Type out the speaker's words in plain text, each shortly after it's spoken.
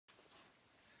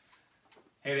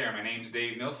Hey there, my name's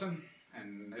Dave Nilsson,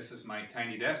 and this is my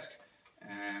tiny desk,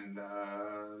 and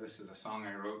this is a song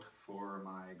I wrote for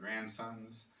my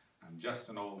grandsons. I'm just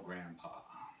an old grandpa.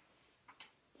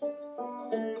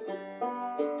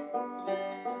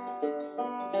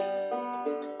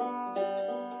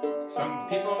 Some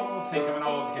people think I'm an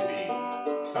old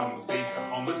hippie, some think a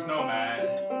homeless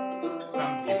nomad,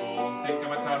 some people think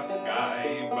I'm a tough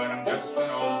guy, but I'm just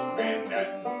an old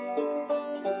granddad.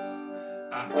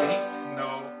 I ain't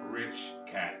no rich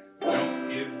cat, don't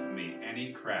give me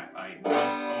any crap. I don't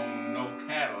own no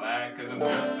Cadillac, cause I'm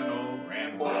just an old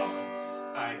grandpa.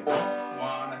 I don't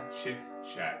wanna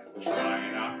chit-chat,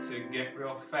 try not to get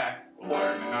real fat,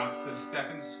 learn not to step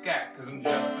and scat, cause I'm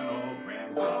just an old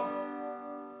grandpa.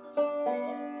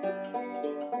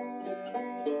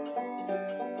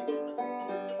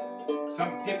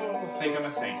 Some people think I'm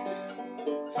a saint,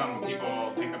 some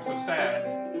people think I'm so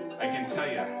sad. I can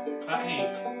tell ya, I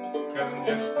ain't, cause I'm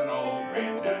just an old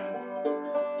granddad.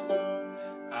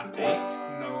 I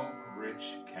ain't no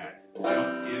rich cat,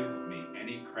 don't give me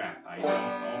any crap. I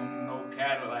don't own no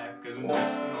Cadillac, cause I'm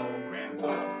just an old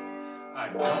grandpa. I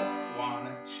don't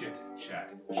wanna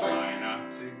chit-chat, try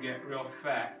not to get real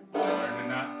fat, learn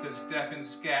not to step and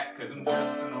scat, cause I'm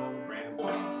just an old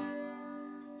grandpa.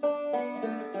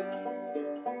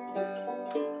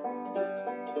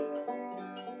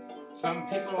 Some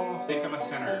people think I'm a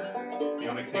sinner, the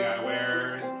only thing I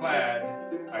wear is plaid.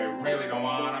 I really don't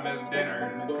want 'em as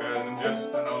dinner, cause I'm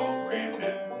just an old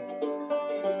granddad.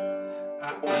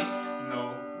 I ain't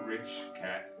no rich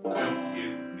cat, don't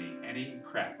give me any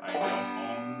crap. I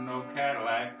don't own no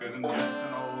Cadillac, cause I'm just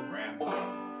an old grandpa.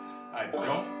 I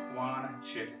don't wanna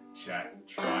chit-chat,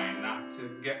 try not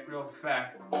to get real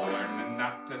fat, learning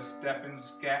not to step and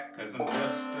scat, cause I'm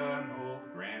just an old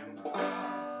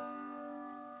grandpa.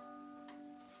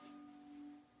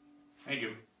 Thank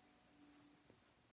you.